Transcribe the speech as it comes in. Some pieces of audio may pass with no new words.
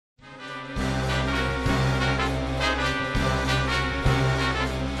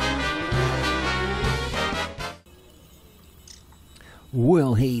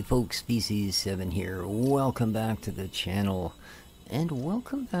Well, hey folks, Species7 here. Welcome back to the channel, and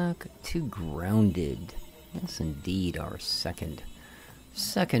welcome back to Grounded. Yes, indeed, our second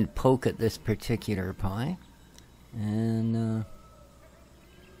poke at this particular pie. And,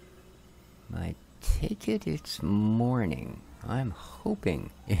 I take it it's morning. I'm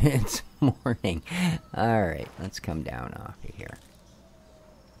hoping it's morning. Alright, let's come down off of here.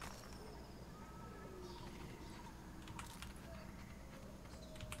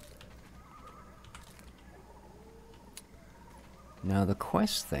 Now the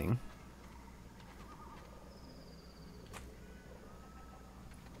quest thing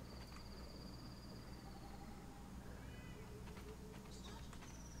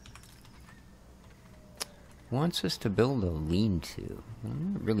wants us to build a lean-to.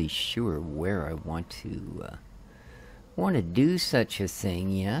 I'm not really sure where I want to do such a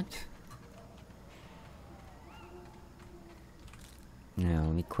thing yet. Now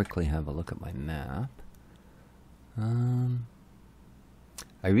let me quickly have a look at my map.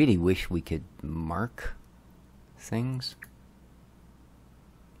 I really wish we could mark things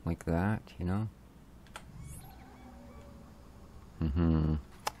like that, you know?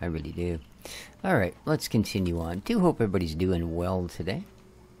 I really do. Alright, let's continue on. Do hope everybody's doing well today.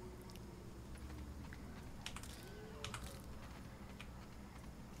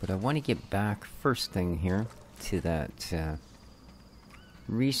 But I want to get back first thing here to that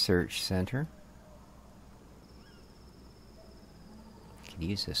research center. Could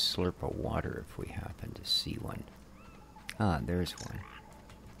use a slurp of water if we happen to see one. Ah, there's one.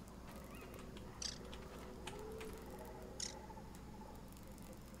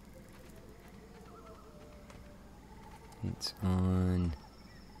 It's on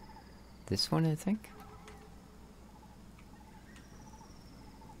this one, I think.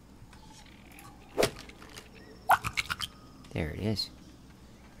 There it is.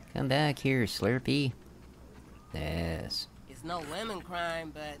 Come back here, Slurpee. Yes. It's no lemon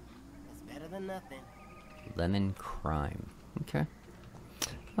crime, but it's better than nothing. Lemon crime. Okay.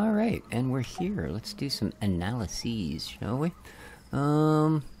 Alright, and we're here. Let's do some analyses, shall we?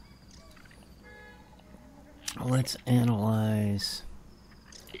 Let's analyze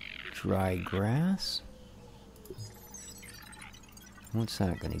dry grass. What's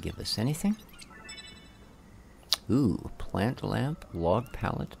that going to give us? Anything? Ooh, plant lamp, log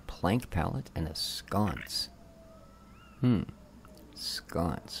pallet, plank pallet, and a sconce.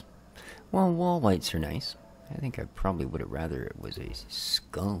 Sconce. Well, wall lights are nice. I think I probably would have rather it was a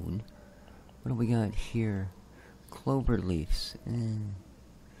scone. What do we got here? Clover leaves.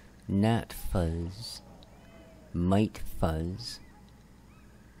 Gnat fuzz. Mite fuzz.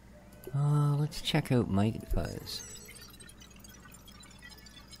 Let's check out mite fuzz.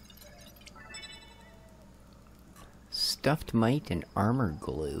 Stuffed mite and armor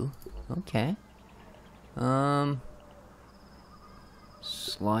glue. Okay.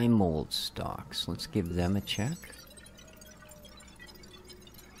 Slime mold stalks. Let's give them a check.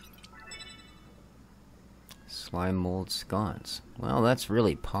 Slime mold sconce. Well, that's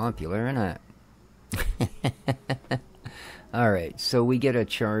really popular, isn't it? Alright, so we get a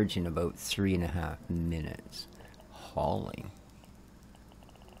charge in about 3.5 minutes. Hauling.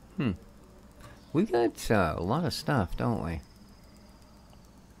 We got a lot of stuff, don't we?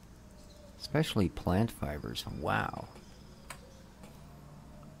 Especially plant fibers. Wow.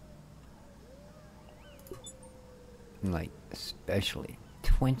 Like, especially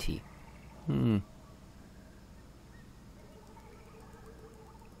 20.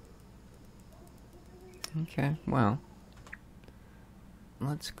 Okay, well,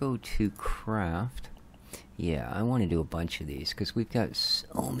 let's go to craft. Yeah, I want to do a bunch of these because we've got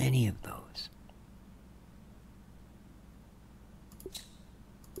so many of those.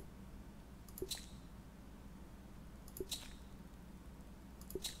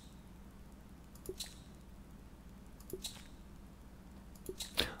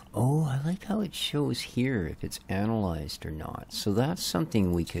 Oh, I like how it shows here if it's analyzed or not. So that's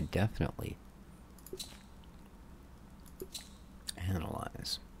something we could definitely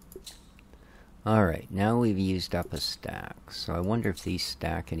analyze. Alright, now we've used up a stack. So I wonder if these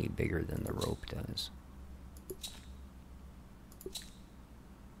stack any bigger than the rope does.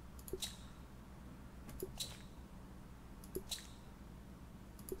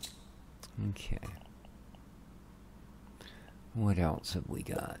 Okay. What else have we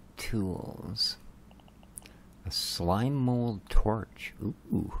got? Tools. A slime mold torch.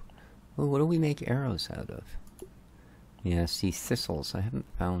 Ooh. Oh, what do we make arrows out of? Yeah, see, thistles. I haven't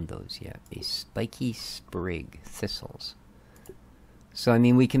found those yet. A spiky sprig. Thistles. So, I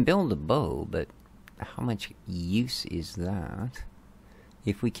mean, we can build a bow, but how much use is that?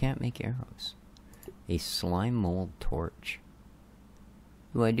 if we can't make arrows. A slime mold torch.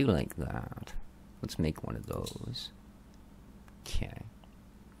 Ooh, I do like that. Let's make one of those. Okay.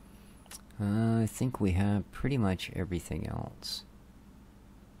 I think we have pretty much everything else.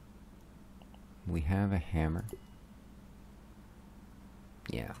 We have a hammer.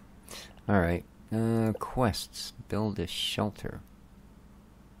 Yeah. Alright. Quests. Build a shelter.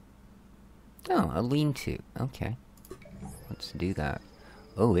 Oh, a lean-to. Okay. Let's do that.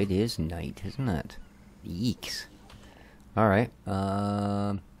 Oh, it is night, isn't it? Yeeks. Alright.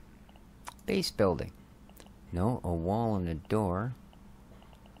 Base building. No, a wall and a door.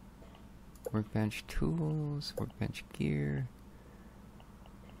 Workbench tools. Workbench gear.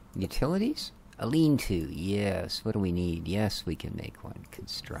 Utilities? A lean-to. Yes. What do we need? Yes, we can make one.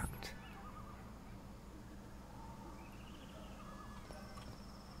 Construct.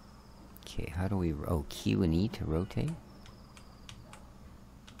 Okay, how do we... Oh, Q and E to rotate?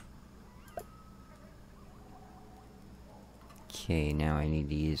 Okay, now I need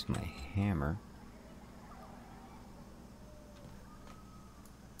to use my hammer.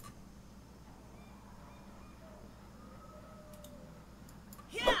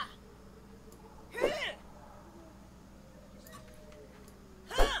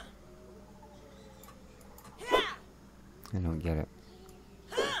 I don't get it.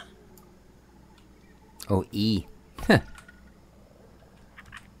 Oh, E.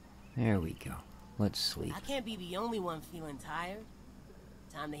 There we go. Let's sleep. I can't be the only one feeling tired.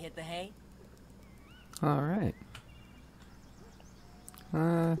 Time to hit the hay. Alright.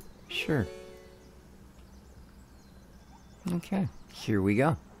 Sure. Okay, here we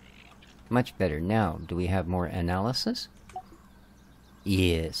go. Much better. Now, do we have more analysis?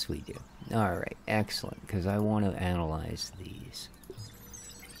 Yes, we do. Alright, excellent, because I want to analyze these.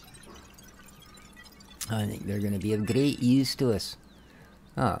 I think they're going to be of great use to us.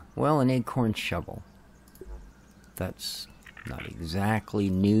 Ah, well, an acorn shovel. That's not exactly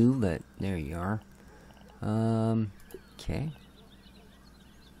new, but there you are. Okay.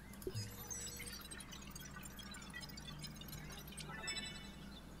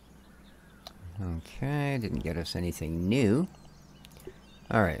 Okay, didn't get us anything new.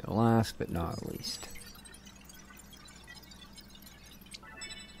 Alright, last but not least.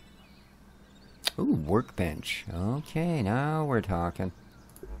 Ooh, workbench. Okay, now we're talking.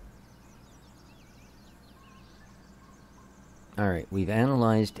 Alright, we've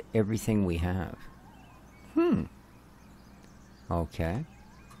analyzed everything we have. Okay.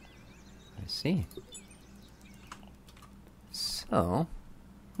 I see. So,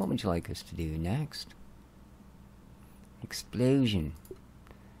 what would you like us to do next? Explosion.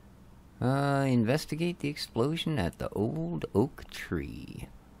 Investigate the explosion at the old oak tree.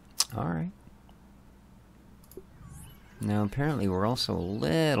 Alright. Now, apparently we're also a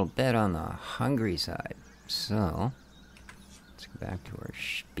little bit on the hungry side. So, let's go back to our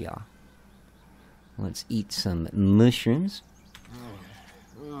spiel. Let's eat some mushrooms.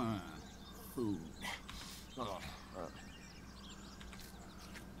 Food.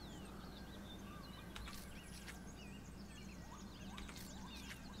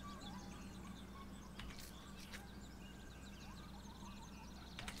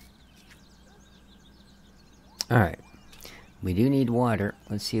 Alright. We do need water.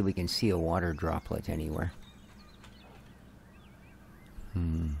 Let's see if we can see a water droplet anywhere.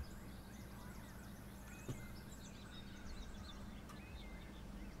 I'm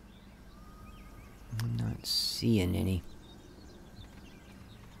not seeing any.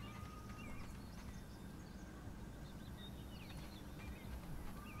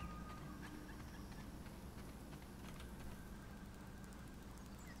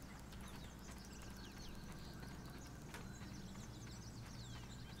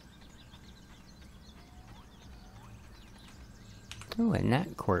 Oh, a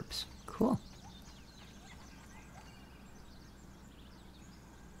gnat corpse. Cool.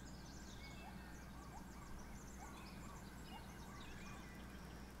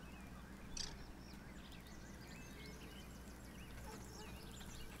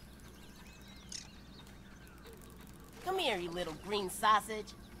 Come here, you little green sausage.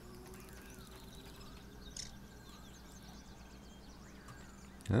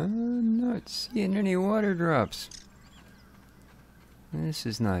 I'm not seeing any water drops. This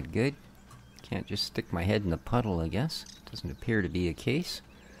is not good. Can't just stick my head in the puddle, I guess. Doesn't appear to be a case.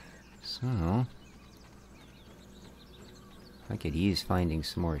 So, I could use finding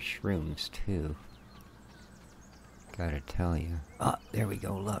some more shrooms, too. Gotta tell you. Ah, there we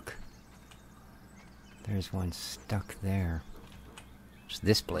go, look. There's one stuck there. It's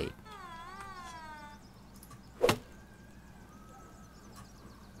this blade.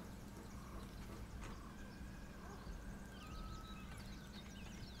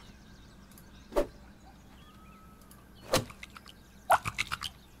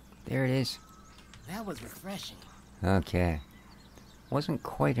 There it is. That was refreshing. Okay. Wasn't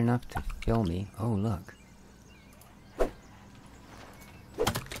quite enough to fill me. Oh, look.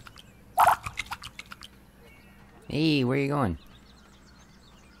 Hey, where you going?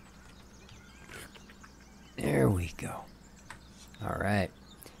 There we go. Alright.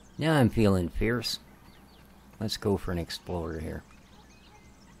 Now I'm feeling fierce. Let's go for an explorer here.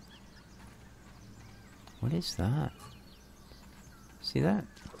 What is that? See that?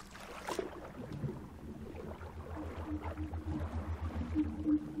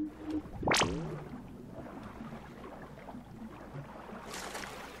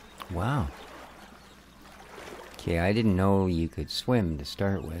 Wow. Okay, I didn't know you could swim to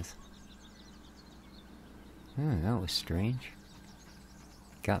start with. Oh, that was strange.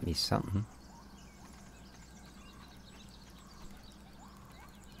 Got me something.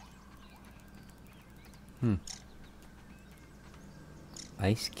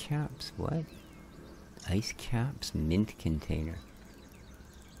 Ice caps? What? Ice caps mint container.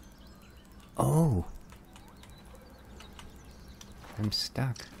 Oh! I'm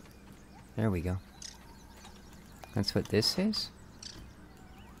stuck. There we go. That's what this is?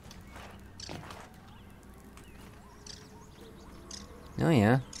 Oh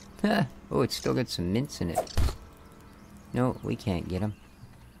yeah. Oh, it's still got some mints in it. No, we can't get them.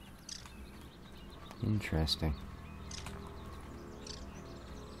 Interesting.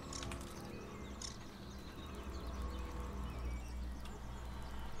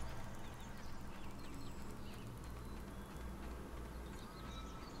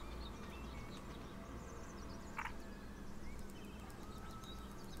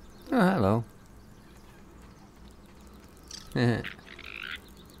 Oh, hello.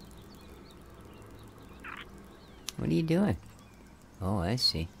 What are you doing? Oh, I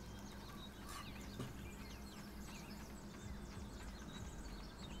see.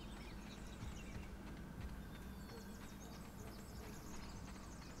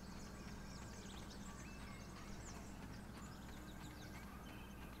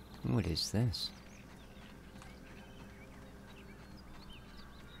 What is this?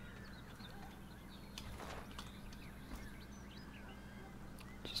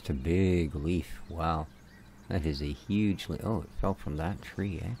 Just a big leaf. Wow. That is a huge leaf. Oh, it fell from that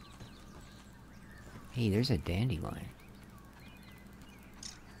tree, eh? Hey, there's a dandelion.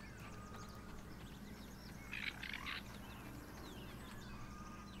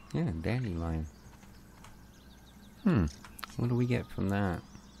 Yeah, dandelion. What do we get from that?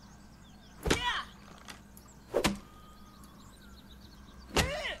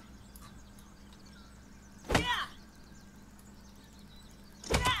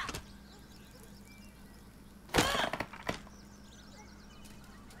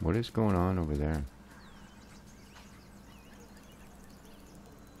 What is going on over there?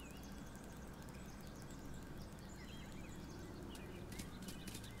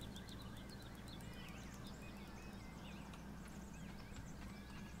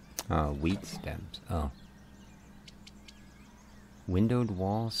 Wheat stems. Oh. Windowed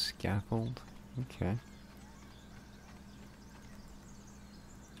wall scaffold. Okay.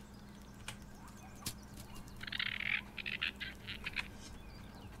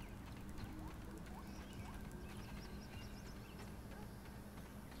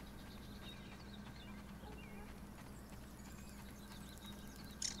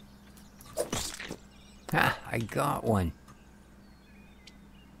 Ha! I got one.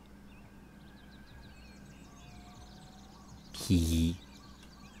 Hee.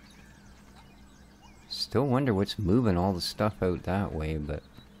 Still wonder what's moving all the stuff out that way, but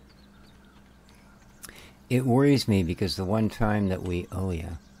it worries me because the one time that we... Oh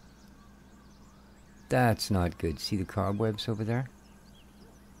yeah. That's not good. See the cobwebs over there?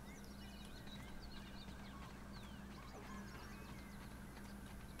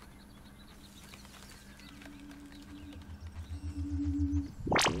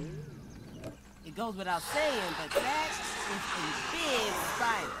 It goes without saying, but that is a big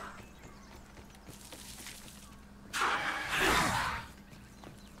spider.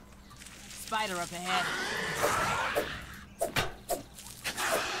 Spider up ahead.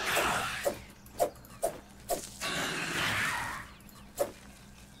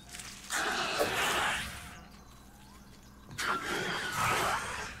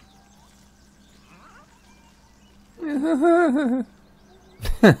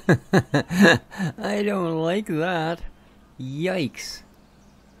 I don't like that. Yikes.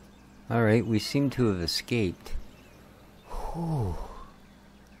 Alright, we seem to have escaped. Whew.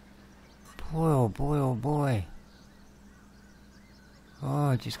 Boy, oh boy, oh boy.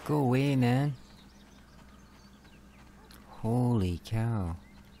 Oh, just go away, man. Holy cow.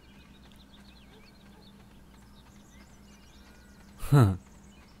 Huh.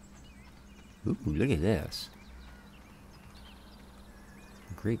 Ooh, look at this.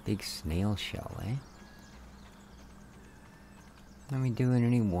 A great big snail shell, eh? Are we doing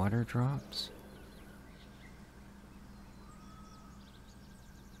any water drops?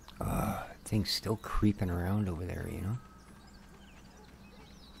 Thing's still creeping around over there, you know?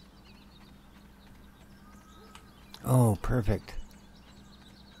 Oh, perfect.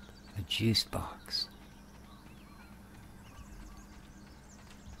 A juice box.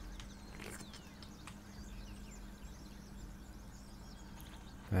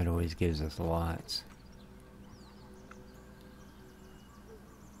 That always gives us lots.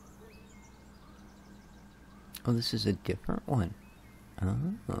 Oh, this is a different one. Oh,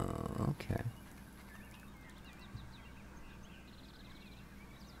 okay.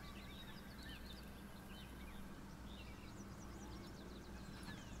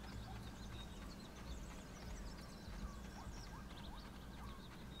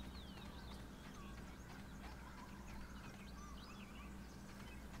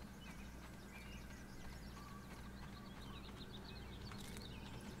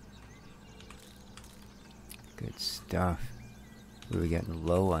 Good stuff. We were getting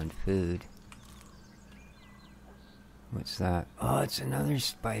low on food. What's that? Oh, it's another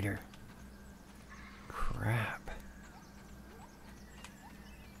spider. Crap.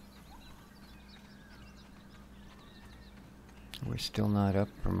 We're still not up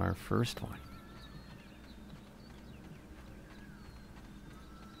from our first one.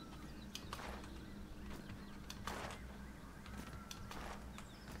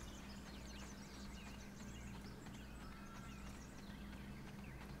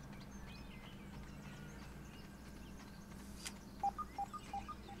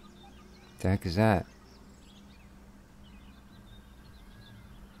 The heck is that?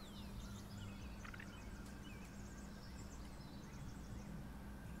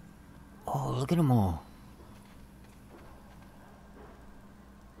 Oh, look at them all.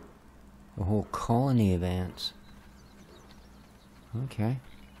 A whole colony of ants. Okay.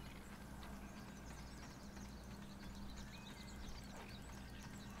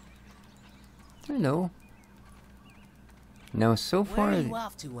 Hello. Now, so far... Where are you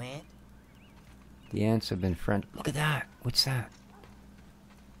off to, Ant? The ants have been friend. Look at that! What's that?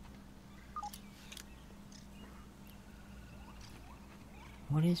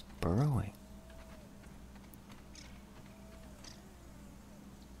 What is burrowing?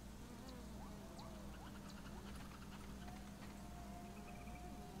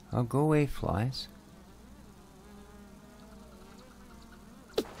 I'll go away, flies.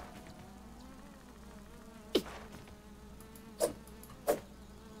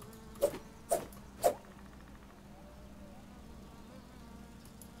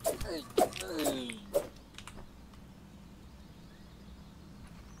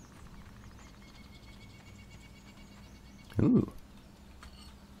 Ooh.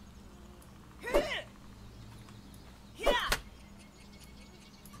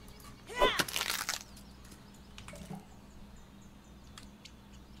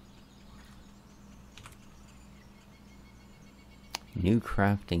 New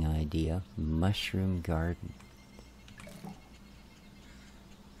crafting idea, mushroom garden.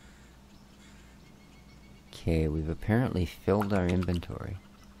 Okay, we've apparently filled our inventory.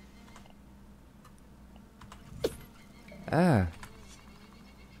 Ah.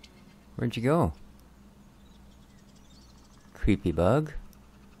 Where'd you go? Creepy bug.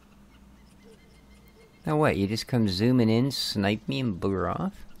 Now what, you just come zooming in, snipe me and booger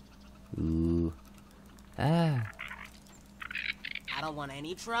off? Ooh. Ah. I don't want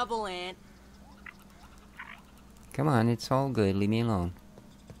any trouble, Ant. Come on, it's all good, leave me alone.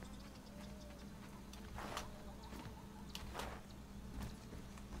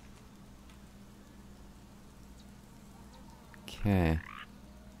 Okay.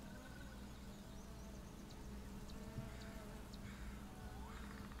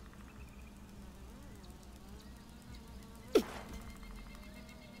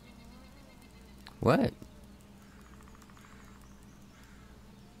 What?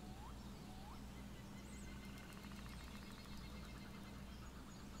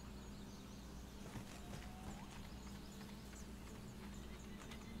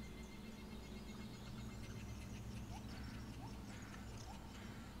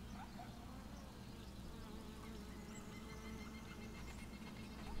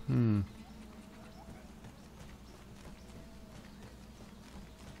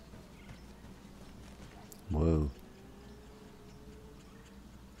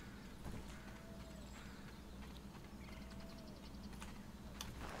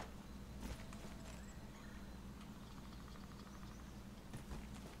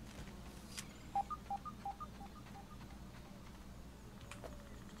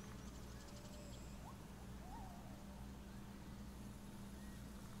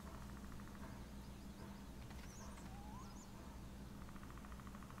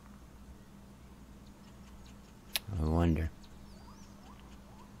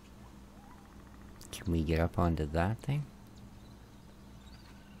 Can we get up onto that thing?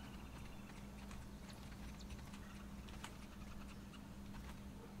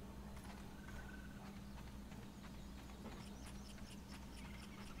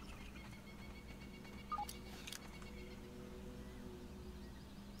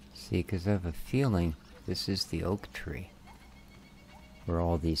 See, because I have a feeling this is the oak tree, where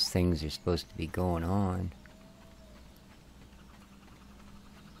all these things are supposed to be going on.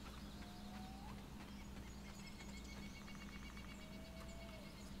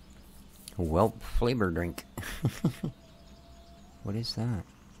 Whelp flavor drink. What is that?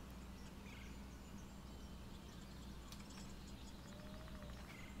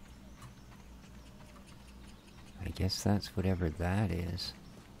 I guess that's whatever that is.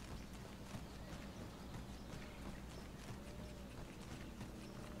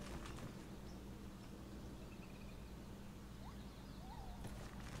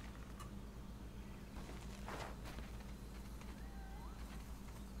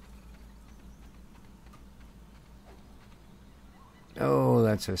 Oh,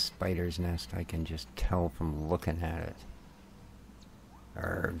 that's a spider's nest. I can just tell from looking at it.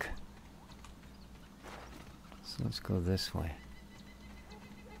 Arrgh. So let's go this way.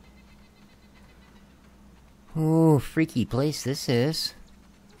 Oh, freaky place this is.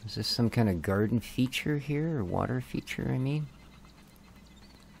 Is this some kind of garden feature here? Or water feature, I mean?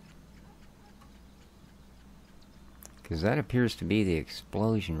 Because that appears to be the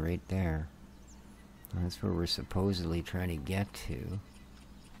explosion right there. That's where we're supposedly trying to get to.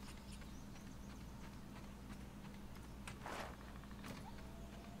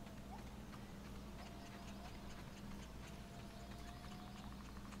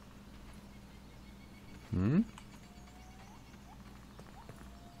 Hmm?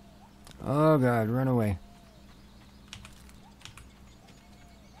 Oh God, run away.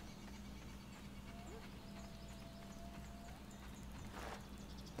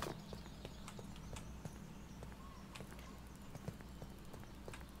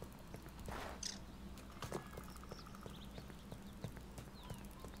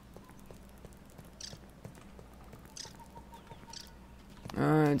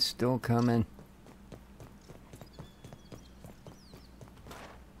 It's still coming.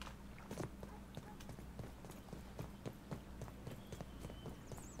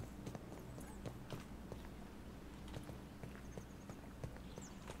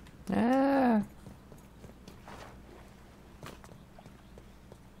 Ah.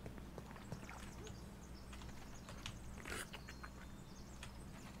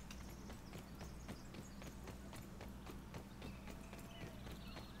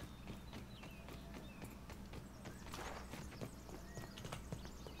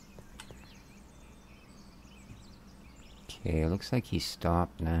 Okay, it looks like he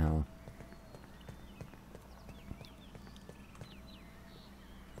stopped now.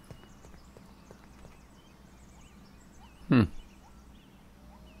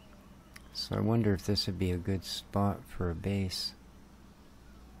 So I wonder if this would be a good spot for a base.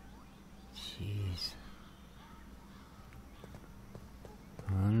 Jeez.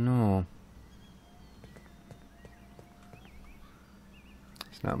 Oh no.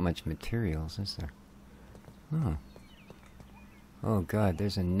 There's not much materials, is there? Oh. Oh God,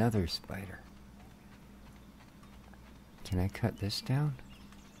 there's another spider. Can I cut this down?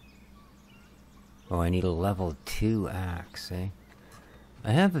 Oh, I need a level 2 axe, eh?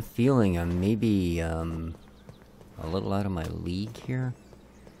 I have a feeling I'm maybe, a little out of my league here.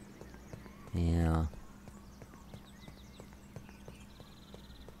 Yeah.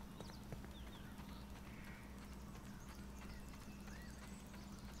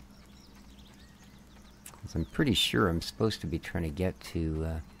 I'm pretty sure I'm supposed to be trying to get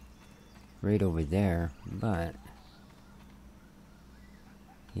to, right over there, but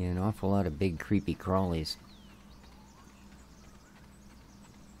yeah, an awful lot of big creepy crawlies.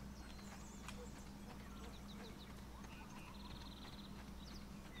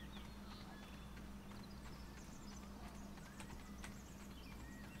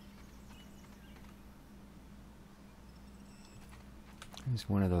 It's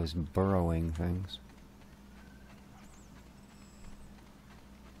one of those burrowing things.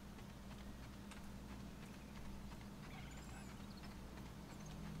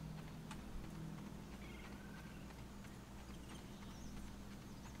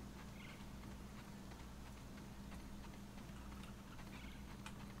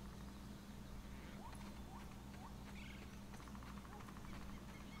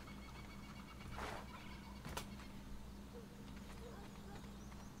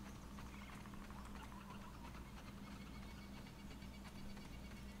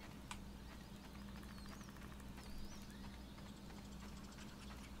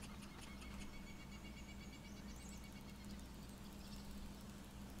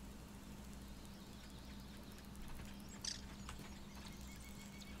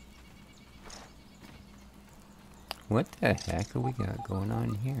 What the heck have we got going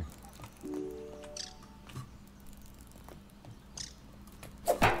on here?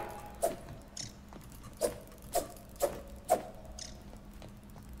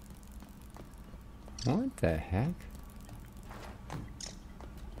 What the heck?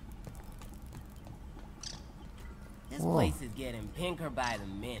 This place is getting pinker by the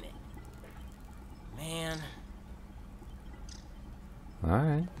minute. Man.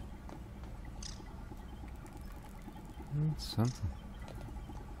 Alright. That's something.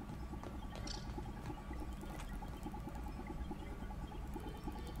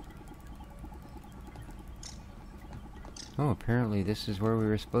 Oh, apparently this is where we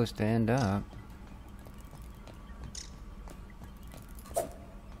were supposed to end up.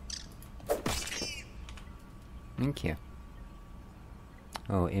 Thank you.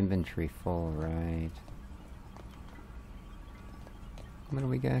 Oh, inventory full, right. What do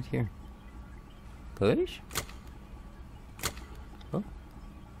we got here? Push? Oh.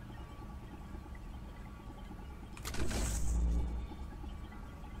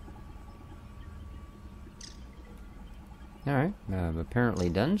 Alright, I've apparently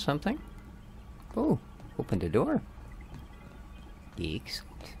done something. Oh, opened a door. Excellent.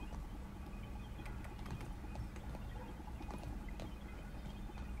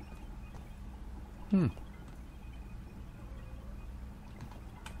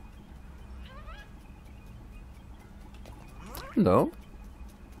 Hello.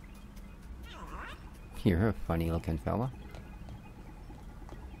 You're a funny looking fella.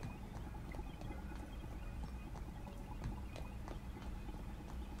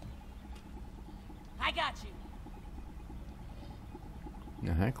 I got you.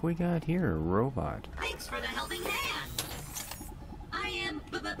 The heck we got here? A robot. Thanks for the helping hand. I am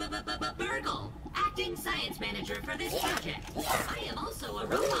Burgle, acting science manager for this project. I am also a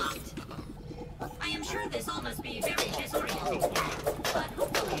robot. I am sure this all must be very disorienting, but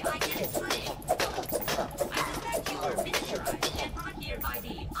hopefully I get its footing. I suspect you are miniaturized and brought here by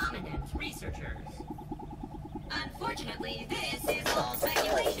the Ominent researchers. Unfortunately, this is all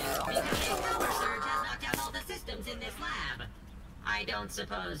speculation because a power surge has knocked out all the systems in this lab. I don't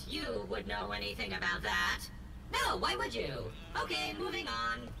suppose you would know anything about that. No, why would you? Okay, moving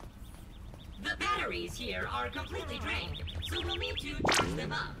on. The batteries here are completely drained, so we'll need to charge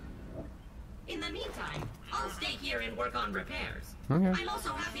them up. In the meantime, I'll stay here and work on repairs. Okay. I'm also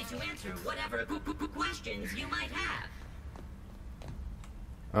happy to answer whatever questions you might have.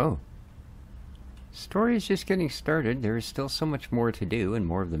 Oh. Story is just getting started. There is still so much more to do and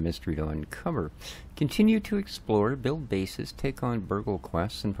more of the mystery to uncover. Continue to explore, build bases, take on Burgle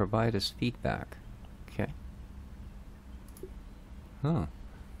quests, and provide us feedback. Okay. Huh.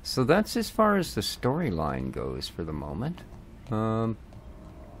 So that's as far as the storyline goes for the moment.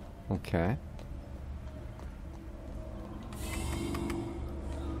 Okay.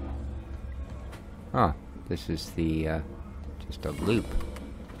 Ah, this is the, just a loop.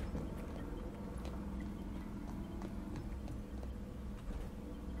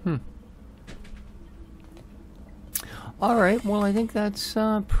 Alright, well I think that's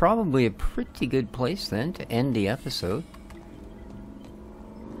probably a pretty good place then to end the episode.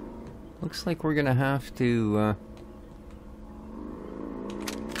 Looks like we're gonna have to,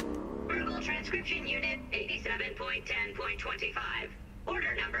 Burgle Transcription Unit 87.10.25.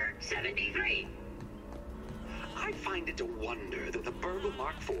 Order number 73. I find it a wonder that the Burgle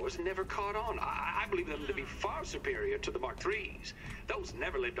Mark IVs never caught on. I believe them to be far superior to the Mark IIIs. Those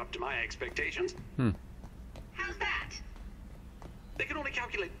never lived up to my expectations. How's that? They can only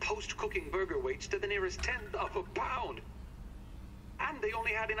calculate post-cooking burger weights to the nearest tenth of a pound. And they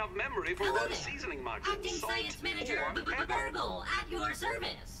only had enough memory for one seasoning module. Acting salt Science Manager or pepper. Burgle at your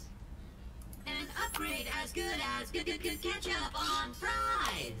service. An upgrade as good as good ketchup on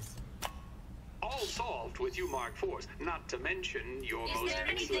fries. All solved with you Mark IVs, not to mention your Is most there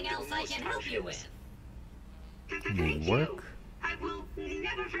anything else I can help you with? Thank you. I will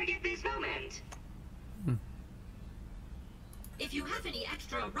never forget this moment. If you have any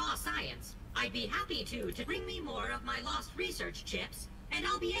extra raw science, I'd be happy to bring me more of my lost research chips, and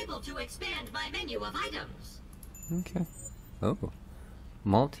I'll be able to expand my menu of items. Okay. Oh.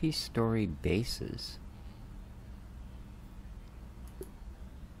 Multi-story bases.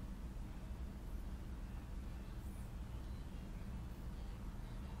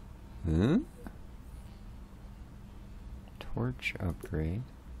 Huh? Torch upgrade.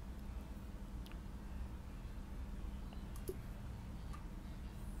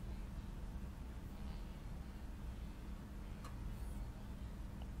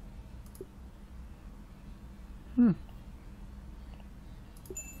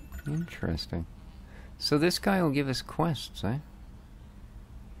 Interesting. So this guy will give us quests, eh?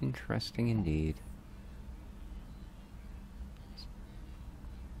 Interesting indeed.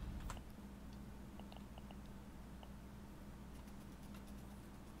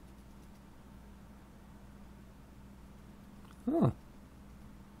 Oh.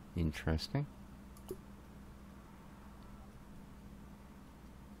 Interesting.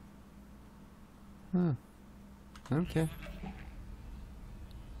 Huh. Okay.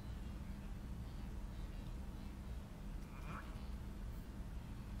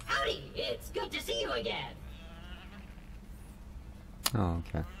 Howdy, it's good to see you again. Oh,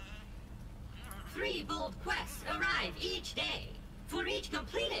 okay. 3 bold quests arrive each day. For each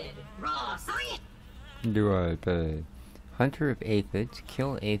completed, raw science. Do I pay? Hunter of aphids,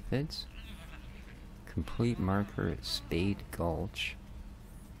 kill aphids. Complete marker at Spade Gulch.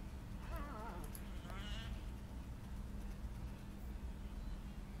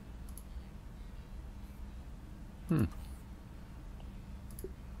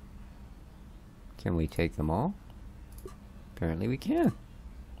 Can we take them all? Apparently we can.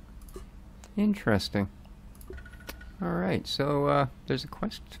 Interesting. Alright, so there's a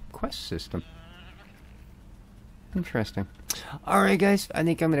quest system. Interesting. Alright guys, I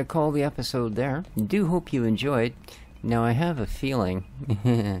think I'm going to call the episode there. Do hope you enjoyed. Now I have a feeling,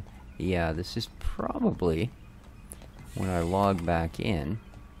 yeah, this is probably when I log back in.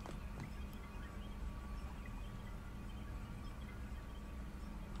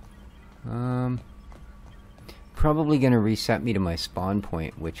 Probably going to reset me to my spawn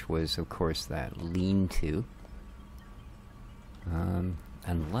point, which was, of course, that lean-to.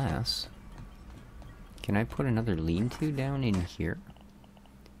 Unless... Can I put another lean-to down in here?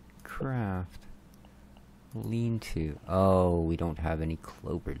 Craft. Lean-to. Oh, we don't have any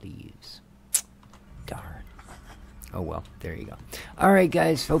clover leaves. Darn. Oh well, there you go. Alright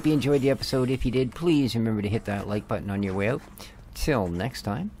guys, hope you enjoyed the episode. If you did, please remember to hit that like button on your way out. Till next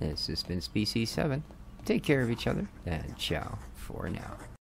time, this has been Species 7. Take care of each other, and ciao for now.